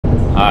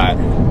Alright,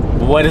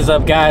 what is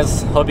up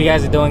guys? Hope you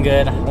guys are doing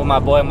good. With my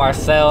boy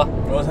Marcel.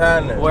 What's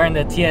happening? We're in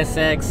the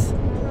TSX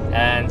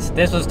and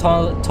this was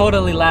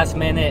totally last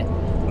minute,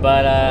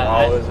 but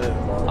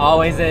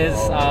always is.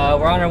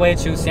 We're on our way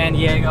to San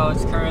Diego.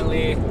 It's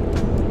currently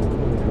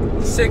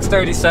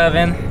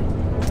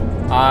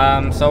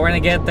 6:37. So we're gonna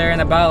get there in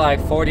about like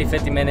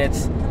 40-50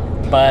 minutes.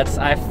 But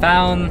I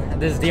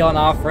found this deal on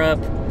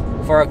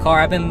OfferUp for a car.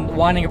 I've been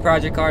wanting a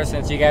project car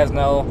since you guys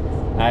know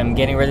I'm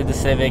getting rid of the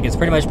Civic. It's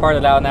pretty much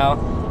parted out now.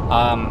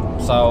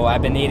 So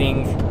I've been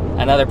needing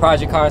another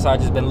project car, so I've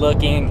just been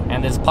looking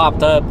and this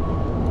popped up.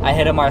 I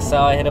hit up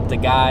Marcel, I hit up the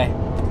guy,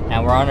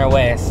 and we're on our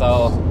way.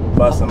 So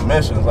bust some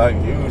missions like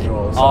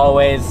usual.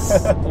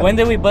 Always. When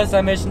did we bust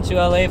that mission to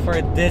LA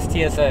for this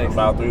TSX?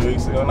 About 3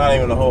 weeks ago, not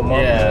even a whole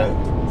month. Yeah.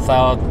 Yet.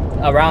 So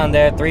around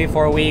there,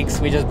 3-4 weeks,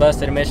 we just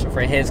busted a mission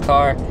for his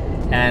car,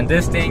 and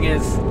this thing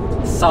is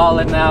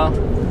solid now.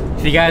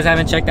 If you guys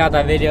haven't checked out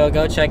that video,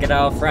 go check it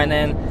out. Front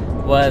end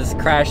was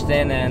crashed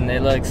in and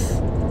it looks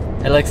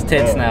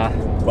tits now.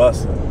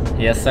 Busted.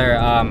 Yes sir.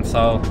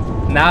 So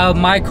now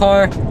my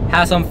car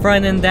has some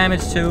front end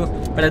damage too,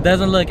 but it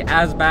doesn't look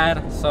as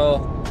bad, so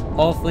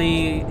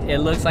hopefully it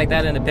looks like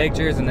that in the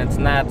pictures and it's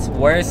not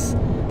worse.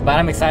 But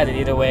I'm excited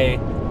either way.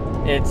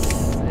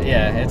 It's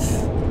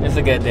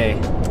a good day.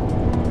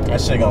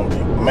 That shit gonna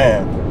be,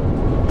 man.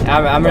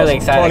 I'm really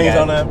excited.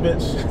 20s on that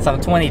bitch. Some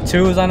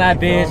 22s on that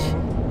bitch.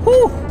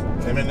 Whew.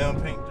 Them and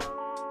them pink.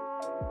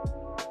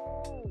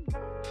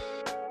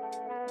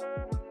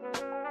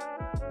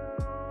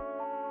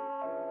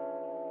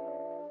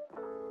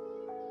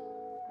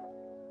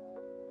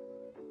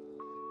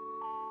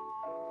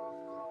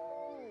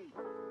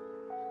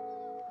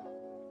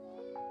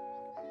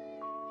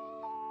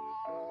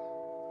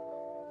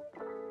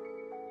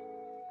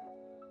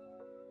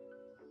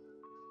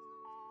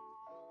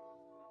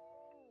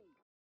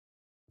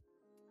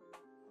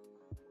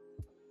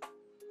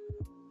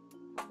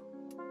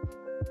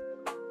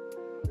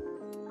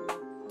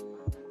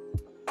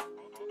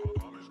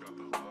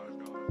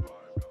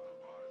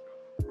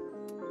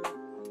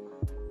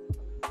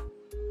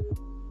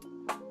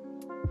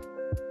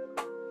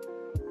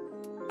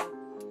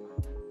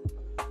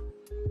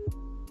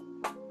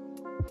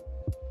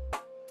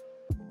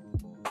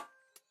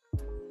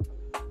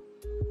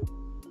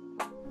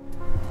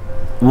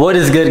 What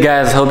is good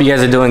guys? Hope you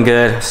guys are doing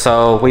good.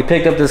 So we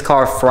picked up this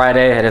car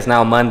Friday. It is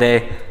now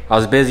Monday. I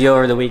was busy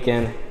over the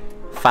weekend.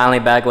 Finally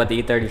back with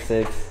the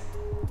E36.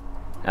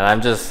 And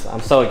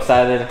I'm so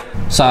excited.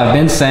 So I've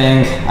been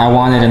saying I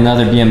wanted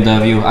another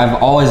BMW.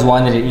 I've always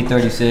wanted an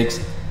E36.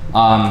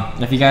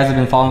 If you guys have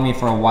been following me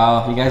for a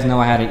while, you guys know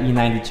I had an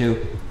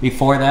E92.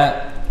 Before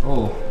that,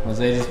 oh,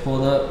 Jose just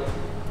pulled up.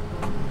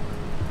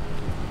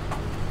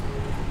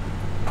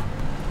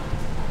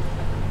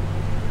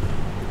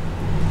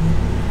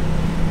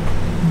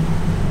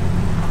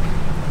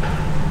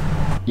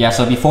 Yeah,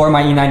 so before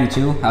my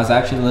E92, I was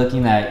actually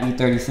looking at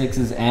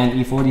E36s and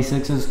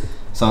E46s.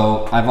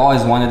 So I've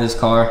always wanted this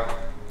car,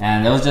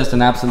 and it was just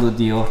an absolute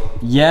deal.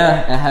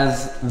 Yeah, it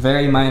has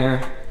very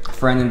minor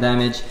front end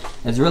damage.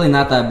 It's really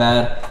not that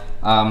bad.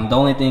 The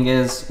only thing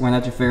is we're gonna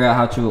have to figure out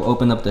how to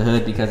open up the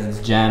hood because it's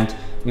jammed.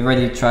 We've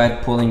already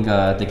tried pulling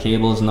the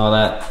cables and all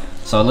that.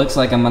 So it looks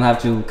like I'm gonna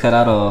have to cut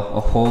out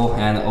a hole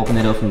and open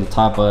it up from the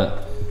top,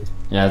 but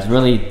yeah, it's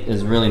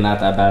really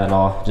not that bad at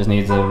all. Just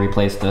needs to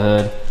replace the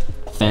hood,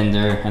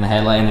 fender, and a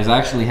headlight. And there's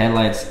actually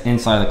headlights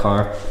inside the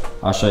car.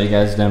 I'll show you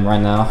guys them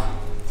right now.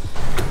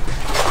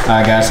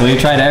 Alright guys, so we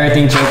tried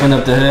everything to open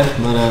up the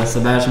hood, but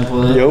Sebastian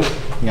pulled it. Yep.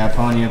 We got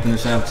Pony up in the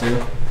shop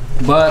too.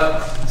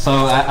 But, so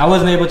I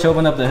wasn't able to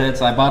open up the hood,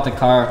 so I bought the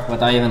car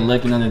without even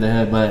looking under the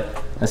hood,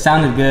 but it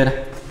sounded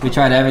good. We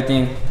tried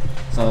everything.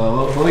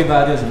 So what we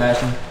about to do,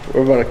 Sebastian?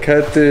 We're about to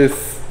cut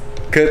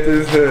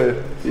this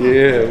hood.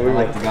 Yeah. I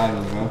like the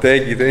goggles, bro.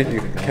 Thank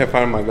you. Can't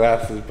find my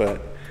glasses, but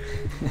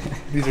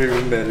these are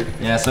even better.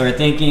 Yeah, so we're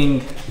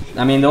thinking,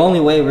 I mean, the only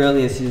way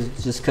really is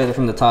to just cut it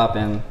from the top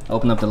and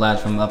open up the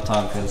latch from up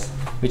top, because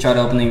we tried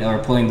opening or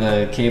pulling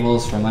the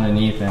cables from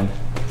underneath and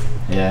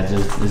yeah,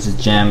 it's just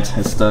jammed,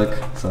 it's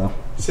stuck, so.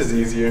 This is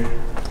easier.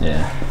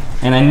 Yeah,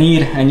 and I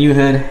need a new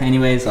hood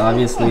anyways,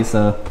 obviously,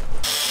 so.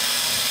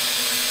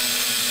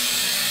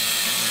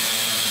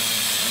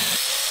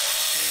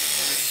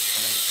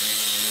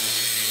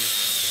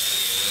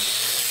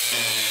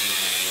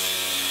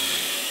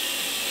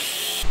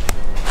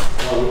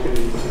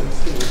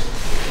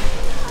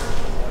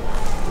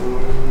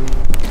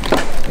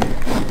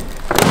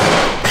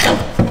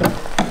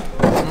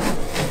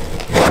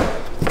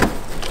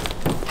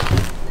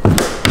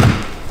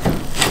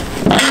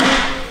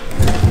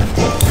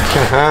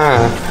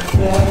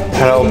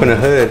 How to open a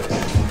hood.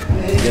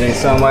 Getting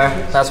somewhere.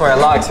 That's where it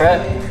locks,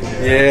 right?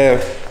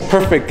 Yeah,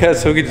 perfect cut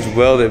so we can just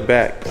weld it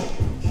back.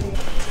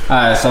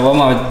 Alright, so what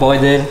my boy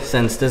did,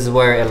 since this is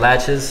where it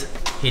latches,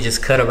 he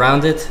just cut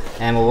around it,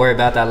 and we'll worry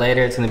about that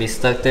later. It's gonna be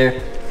stuck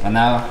there. And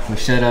now we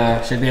should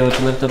be able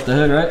to lift up the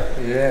hood, right?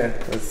 Yeah,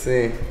 let's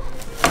see.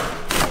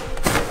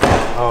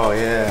 Oh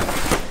yeah.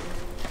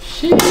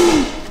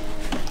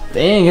 Sheesh.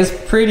 Dang, it's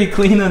pretty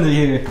clean under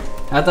here.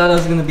 I thought it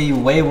was gonna be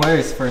way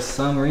worse for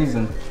some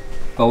reason.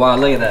 But wow,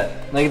 look at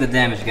that. Look at the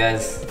damage,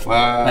 guys.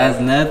 Wow.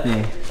 That's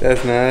nothing.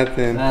 That's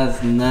nothing.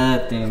 That's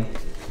nothing.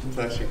 It's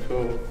actually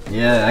cool.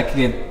 Yeah,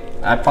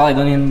 I probably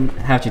don't even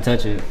have to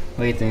touch it.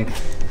 What do you think?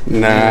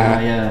 Nah.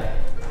 Yeah.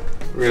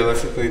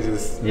 Realistically,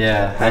 just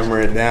Yeah.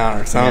 hammer it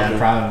down or something. Yeah,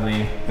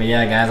 probably. But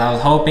yeah, guys, I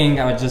was hoping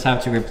I would just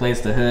have to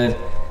replace the hood,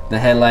 the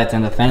headlights,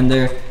 and the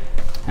fender,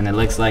 and it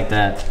looks like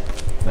that.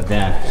 But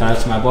damn, shout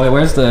out to my boy.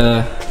 Where's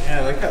the?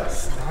 Yeah, look how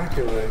stock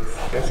it looks.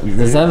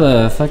 Does that have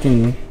a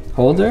fucking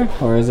holder,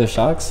 or is it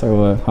shocks, or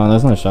what? Oh,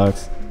 there's no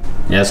shocks.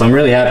 Yeah, so I'm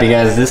really happy,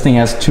 guys. This thing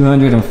has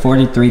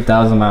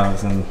 243,000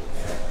 miles, and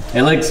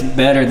it looks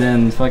better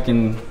than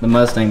fucking the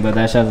Mustang, but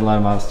that shit has a lot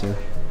of miles too.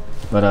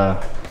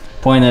 But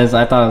point is,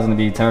 I thought it was gonna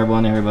be terrible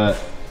in here, but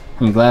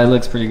I'm glad it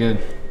looks pretty good.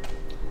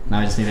 Now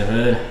I just need a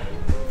hood,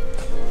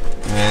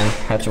 and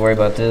have to worry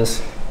about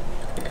this.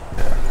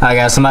 Alright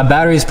guys, so my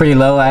battery's pretty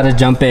low. I had to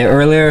jump it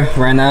earlier.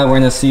 Right now, we're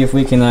gonna see if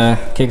we can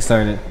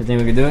kickstart it. You think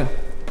we can do it?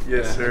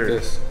 Yes,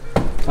 sir.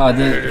 Oh, I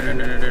did.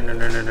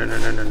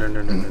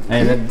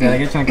 Hey, did I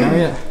get you on camera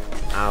yet?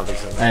 I don't think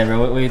so. Hey, bro,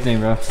 what do you think,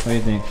 bro? What do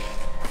you think?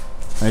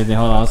 What do you think?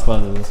 Hold on, let's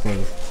close it. Let's close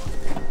it.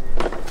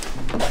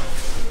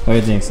 What do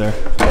you think, sir?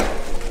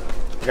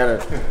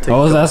 What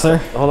was that, sir?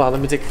 Hold on, let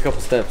me take a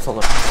couple steps. Hold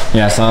on.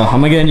 Yeah, so I'm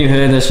gonna get a new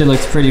hood. This shit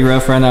looks pretty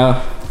rough right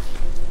now.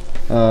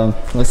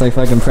 Looks like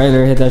fucking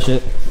Predator hit that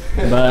shit.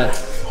 But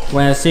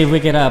we're gonna see if we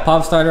can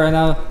pop start it right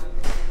now.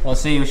 We'll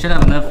see. We should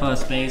have enough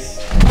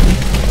space.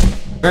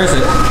 Reverse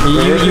it.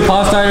 You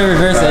pop start it,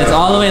 reverse it. It's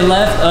all the way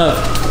left, up.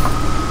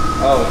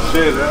 Oh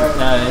shit, right?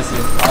 Yeah, it's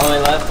all the way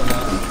left and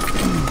up.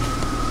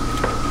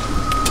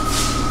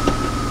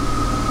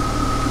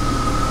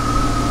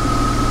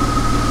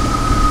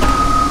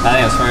 I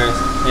think it's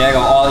first. Yeah, go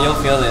all. You'll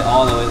feel it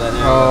all the way there.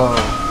 Oh.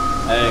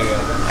 There you go.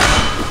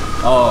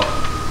 Oh.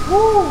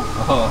 Woo.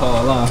 Oh,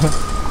 hold on.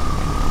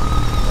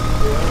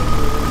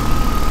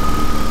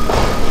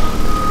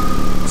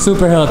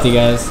 Super healthy,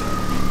 guys.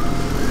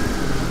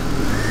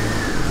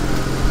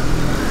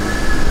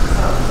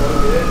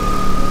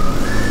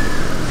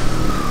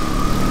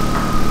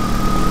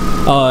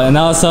 Oh, and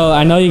also,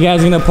 I know you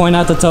guys are gonna point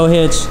out the tow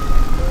hitch.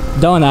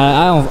 Don't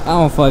I? I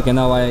don't fucking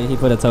know why he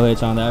put a tow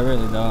hitch on that. I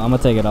really don't. I'm gonna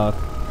take it off.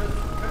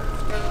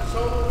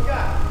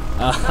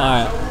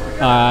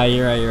 Alright,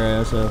 you're right.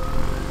 I'll show.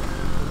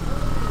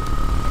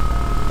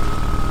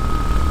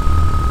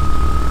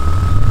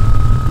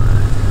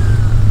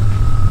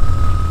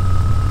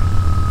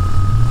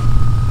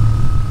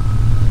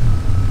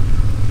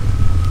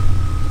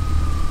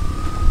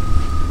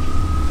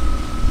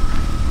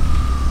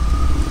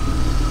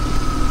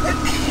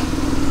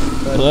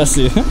 Bless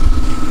you.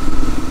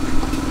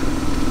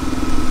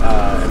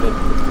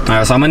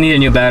 Alright, so I'm gonna need a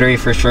new battery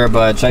for sure,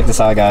 but check this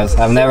out, guys.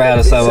 I've never had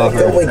a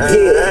subwoofer.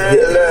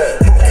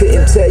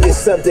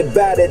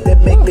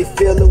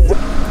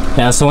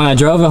 Yeah, so when I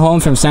drove it home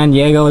from San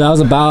Diego, that was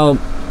about,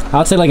 I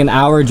would say like an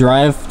hour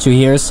drive to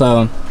here,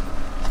 so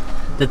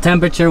the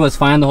temperature was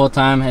fine the whole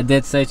time. It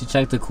did say to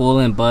check the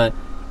coolant, but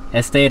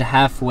it stayed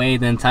halfway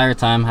the entire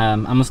time.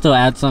 I'm gonna still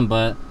add some,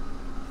 but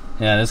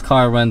yeah, this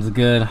car runs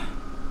good.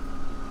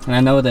 And I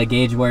know the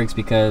gauge works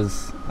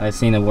because I've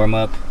seen it warm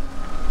up.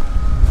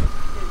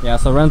 Yeah,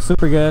 so it runs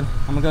super good.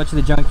 I'm gonna go to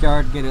the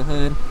junkyard, get a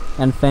hood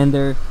and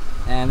fender,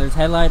 and there's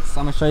headlights.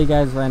 I'm gonna show you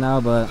guys right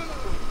now, but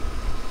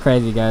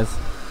crazy, guys.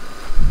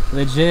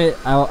 Legit,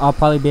 I'll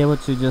probably be able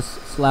to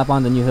just slap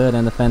on the new hood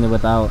and the fender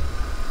without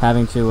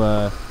having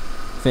to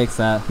fix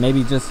that.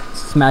 Maybe just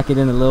smack it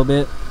in a little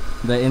bit.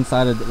 The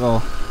inside of the,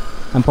 well,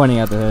 I'm pointing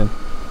at the hood.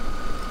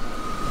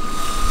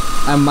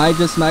 I might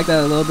just smack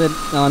that a little bit.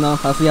 I don't know.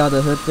 I'll see how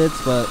the hood fits,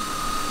 but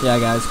yeah,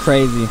 guys,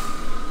 crazy.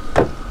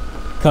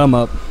 Come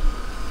up.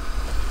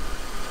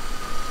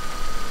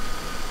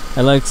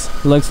 It looks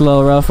a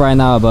little rough right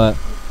now, but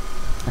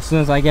as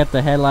soon as I get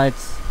the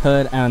headlights,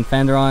 hood, and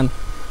fender on,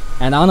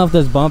 and I don't know if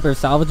this bumper is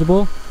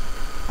salvageable.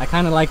 I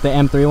kind of like the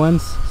M3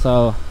 ones,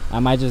 so I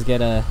might just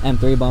get a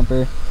M3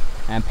 bumper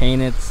and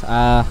paint it.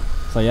 So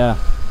yeah,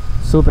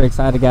 super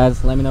excited,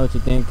 guys. Let me know what you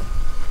think.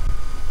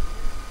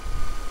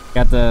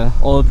 Got the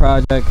old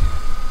project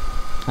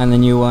and the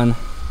new one.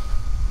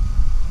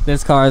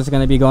 This car is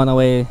going to be going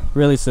away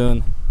really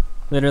soon.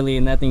 Literally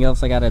nothing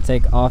else I got to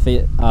take off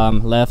it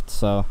left,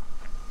 so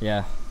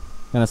yeah,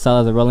 gonna sell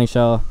as a rolling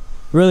shell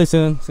really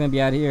soon. It's gonna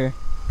be out of here,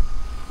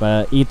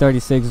 but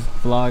E36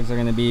 vlogs are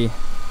gonna be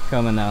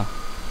coming now.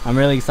 I'm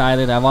really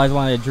excited. I've always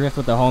wanted to drift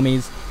with the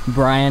homies.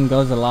 Brian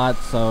goes a lot,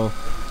 so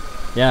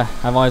yeah,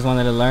 I've always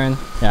wanted to learn.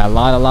 Yeah, a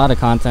lot of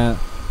content.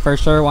 For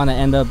sure want to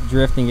end up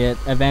drifting it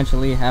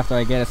eventually after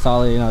I get a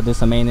solid, you know, do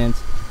some maintenance,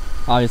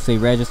 obviously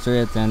register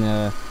it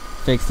and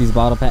fix these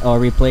or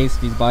replace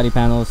these body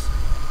panels.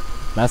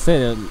 That's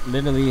it. It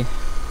literally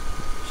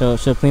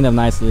should clean up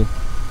nicely.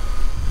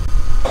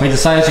 We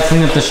decided to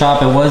clean up the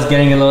shop. It was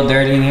getting a little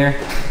dirty in here,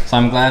 so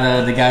I'm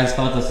glad the guys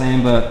felt the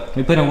same, but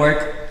we put in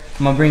work.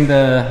 I'm gonna bring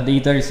the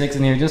E36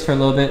 in here just for a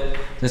little bit,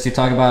 just to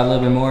talk about it a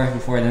little bit more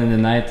before the end of the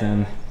night,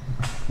 and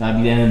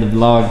that'll be the end of the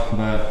vlog.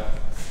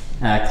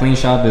 But clean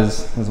shop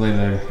is way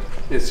better.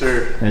 Yes,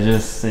 sir. It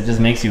just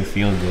makes you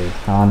feel good.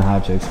 I don't know how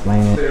to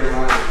explain it. Clear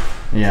mind.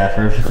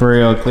 Yeah, for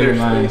real, clear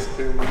mind. Space,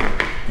 clear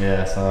mind.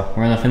 Yeah, so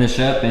we're gonna finish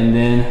up and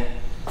then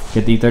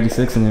get the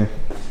E36 in there.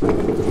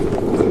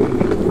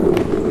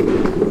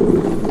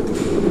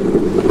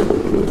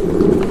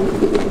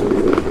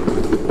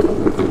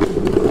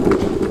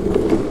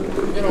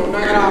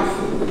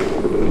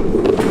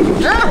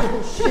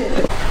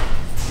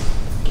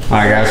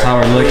 Alright guys, how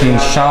we're looking.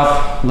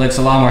 Shop looks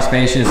a lot more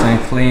spacious and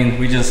clean.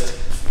 We just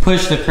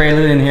pushed the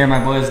Prelude in here.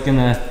 My boy's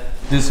gonna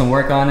do some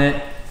work on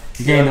it.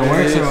 You getting the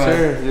works or what?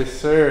 Yes,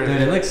 sir. Dude,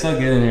 it looks so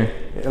good in here.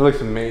 It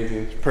looks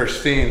amazing. It's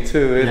pristine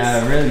too. It's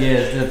Yeah, it really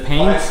is. The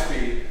paint,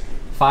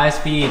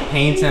 5-speed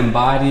paint and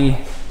body,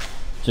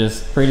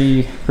 just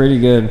pretty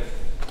good.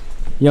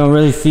 You don't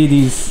really see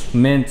these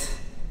mint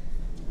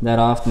that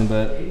often,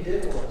 but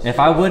if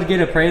I would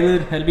get a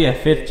Prelude, it'd be a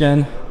 5th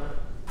gen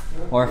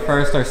or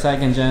 1st or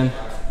 2nd gen.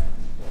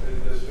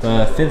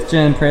 The 5th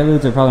gen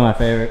Preludes are probably my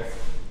favorite.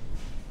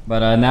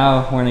 But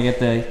now we're gonna get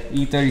the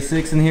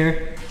E36 in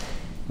here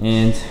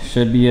and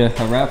should be a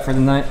wrap for the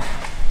night.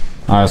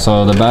 Alright,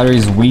 so the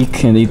battery's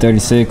weak in the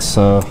E36,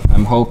 so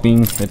I'm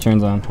hoping it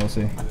turns on. We'll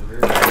see.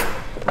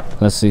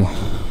 Let's see.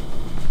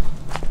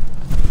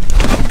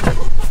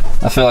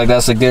 I feel like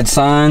that's a good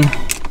sign.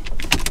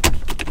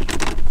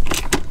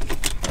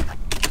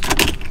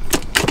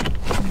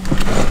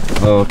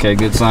 Okay,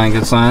 good sign,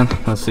 good sign.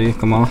 Let's see,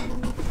 come on.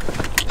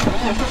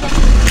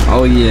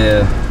 Oh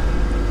yeah.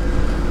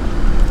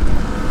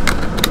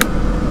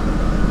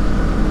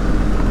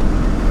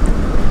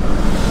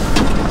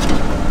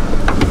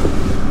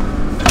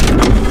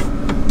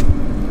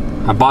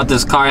 I bought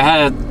this car, I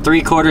had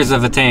 3/4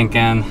 of a tank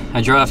and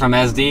I drove it from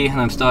SD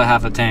and I'm still at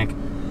half a tank.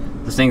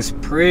 This thing's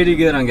pretty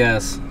good on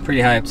gas,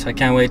 pretty hyped. I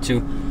can't wait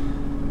to,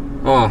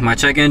 oh, my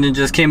check engine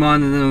just came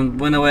on and then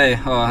went away.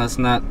 Oh, that's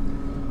not,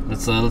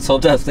 let's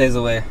hope that stays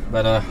away.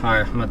 But all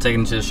right, I'm gonna take it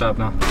into the shop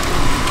now.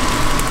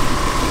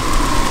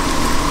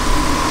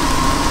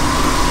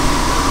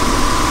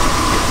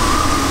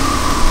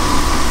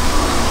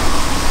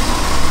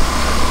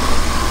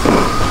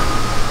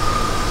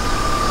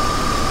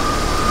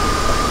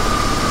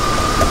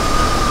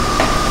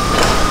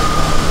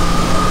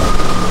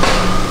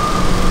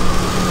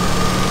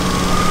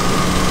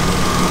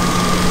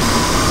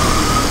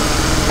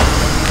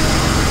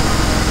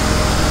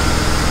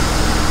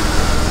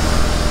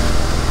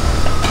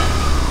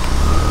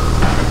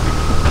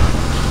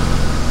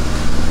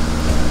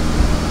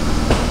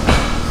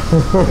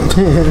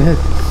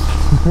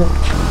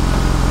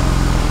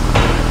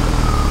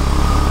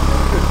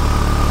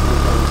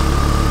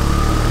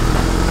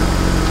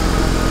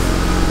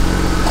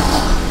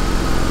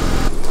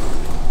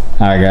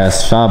 Alright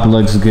guys, shop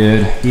looks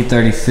good.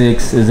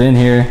 E36 is in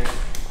here.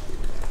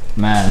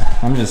 Man,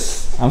 I'm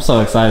so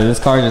excited. This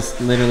car just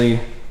literally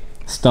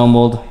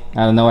stumbled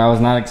out of nowhere. I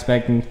was not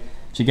expecting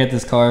to get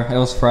this car. It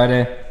was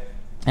Friday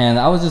and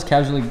I was just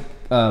casually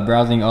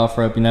browsing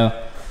OfferUp, you know,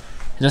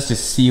 just to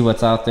see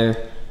what's out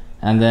there.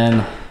 And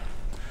then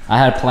I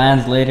had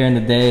plans later in the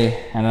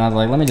day and I was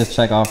like, let me just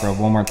check OfferUp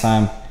one more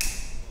time.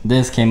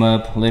 This came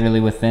up literally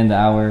within the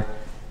hour.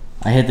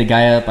 I hit the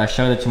guy up, I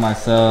showed it to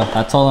myself.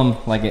 I told him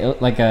I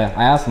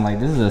asked him like,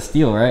 this is a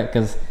steal, right?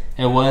 Because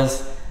it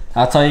was.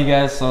 I'll tell you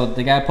guys, so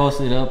the guy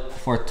posted it up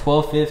for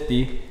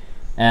 $12.50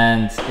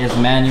 and it's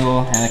manual,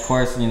 and of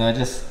course, you know,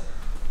 just a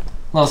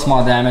little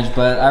small damage,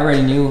 but I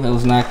already knew it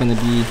was not gonna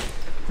be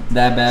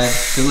that bad.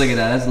 Cause look at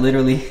that, that's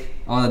literally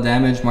all the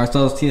damage.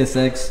 Marcel's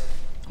TSX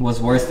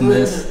was worse than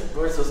this.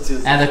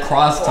 And the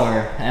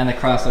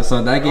cross-tour,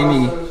 so that gave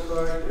me,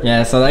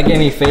 yeah, so that gave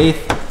me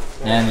faith.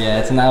 And yeah,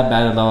 it's not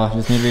bad at all.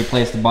 Just need to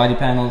replace the body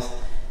panels.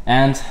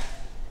 And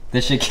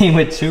this shit came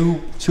with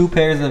two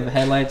pairs of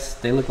headlights.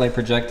 They look like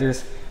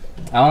projectors.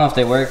 I don't know if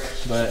they work,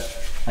 but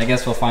I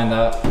guess we'll find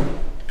out.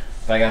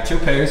 But I got 2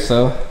 pairs,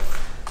 so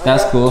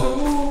that's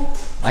cool.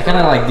 I kind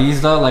of like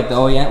these though, like the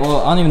OEM.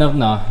 Well, I don't even know.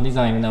 No, these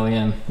aren't even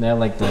OEM. They have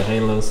like the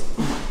halos.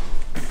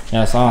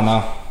 Yeah, so I don't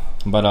know.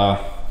 But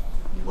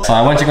so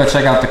I went to go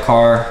check out the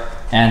car,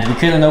 and we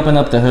couldn't open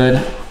up the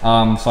hood.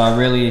 So I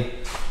really,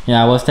 you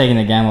know, I was taking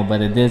a gamble,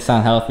 but it did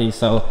sound healthy.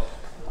 So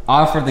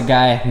I offered the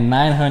guy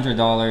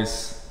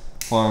 $900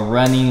 for a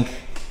running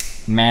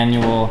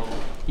manual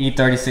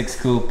E36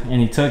 coupe,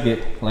 and he took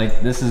it.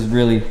 Like, this is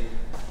really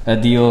a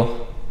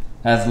deal.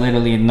 That's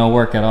literally no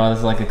work at all.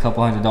 It's like a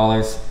couple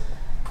 $100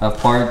 of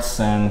parts,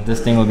 and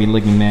this thing will be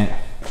looking mint.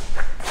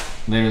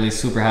 Literally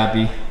super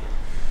happy.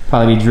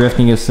 Probably be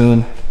drifting it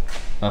soon,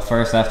 but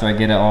first, after I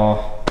get it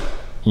all,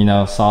 you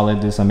know,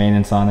 solid, do some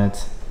maintenance on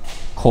it.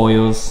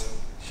 Coils.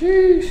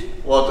 Sheesh.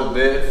 Weld the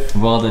diff.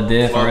 Weld the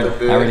diff. I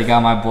already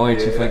got my boy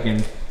to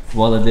fucking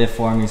weld the diff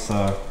for me,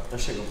 so. That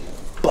shit go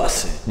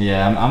bussin'.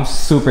 Yeah, I'm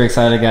super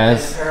excited,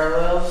 guys.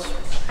 Parallels?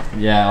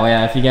 Yeah, oh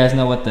yeah, if you guys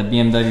know what the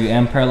BMW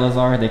M parallels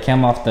are, they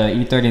came off the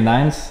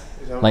E39s,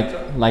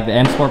 like the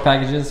M Sport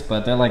packages,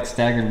 but they're like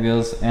staggered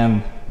wheels,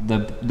 and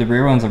the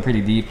rear ones are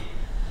pretty deep.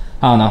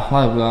 I don't know, a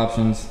lot of wheel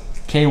options.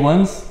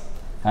 K1s,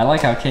 I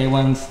like how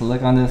K1s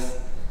look on this.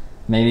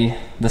 Maybe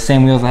the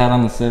same wheels I had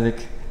on the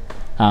Civic.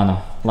 I I don't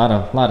know, a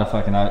lot of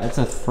fucking out. It's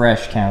a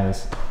fresh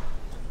canvas.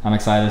 I'm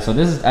excited. So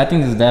I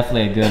think this is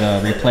definitely a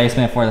good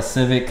replacement for the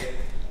Civic.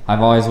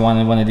 I've always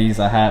wanted one of these.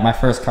 My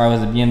first car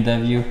was a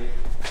BMW,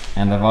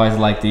 and I've always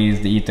liked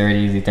these, the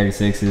E30s,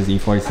 E36s,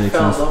 E46s. I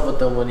fell in love with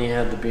them when he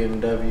had the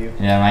BMW.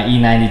 Yeah, my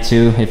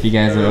E92, if you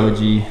guys are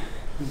OG.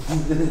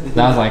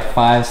 That was like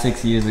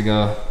 5-6 years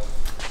ago,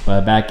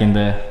 but back in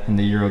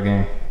the Euro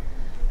game.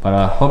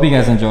 But hope you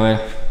guys enjoyed.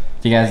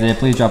 If you guys did,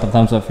 please drop a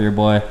thumbs up for your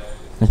boy.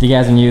 And if you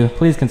guys are new,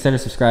 please consider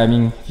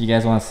subscribing if you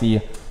guys want to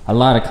see a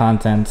lot of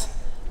content.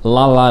 A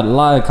lot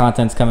of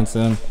content's coming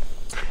soon.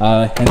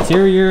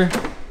 Interior,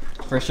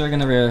 for sure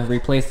gonna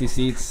replace these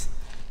seats.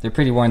 They're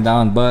pretty worn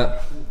down,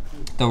 but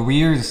the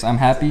rears, I'm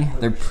happy.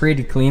 They're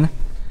pretty clean.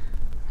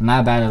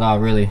 Not bad at all,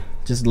 really.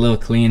 Just a little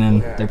clean,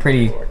 and they're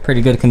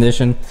pretty good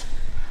condition.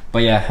 But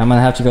yeah, I'm gonna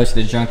have to go to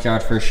the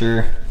junkyard for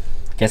sure.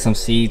 Get some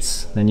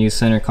seats, the new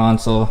center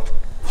console,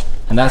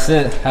 and that's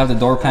it. Have the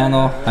door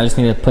panel. I just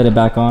need to put it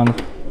back on.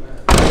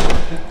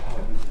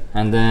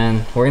 And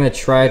then we're gonna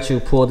try to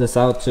pull this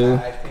out too.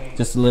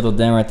 Just a little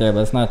dent right there, but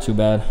it's not too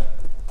bad.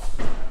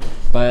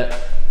 But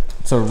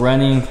it's a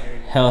running,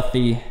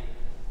 healthy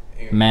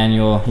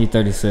manual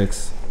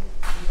E36.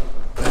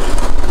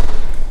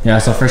 Yeah,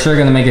 so for sure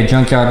gonna make a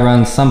junkyard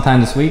run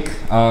sometime this week.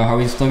 Are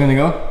we still gonna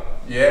go?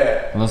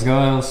 Yeah. Let's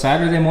go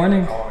Saturday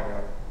morning.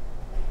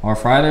 Or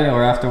Friday,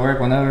 or after work,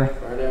 whenever.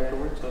 Friday after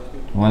work, sounds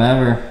good.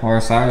 Whenever, or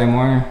Saturday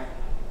morning.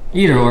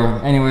 Either or.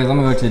 Anyways, I'm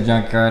gonna go to the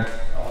junkyard.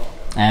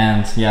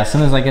 And yeah, as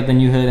soon as I get the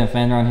new hood and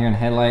fender on here and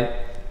headlight,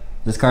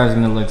 this car is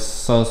gonna look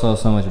so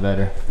much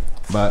better.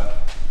 But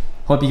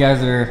hope you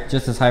guys are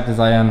just as hyped as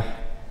I am.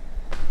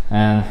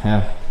 And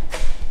yeah,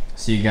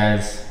 see you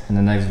guys in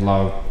the next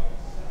vlog.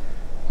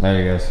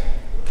 Later, guys.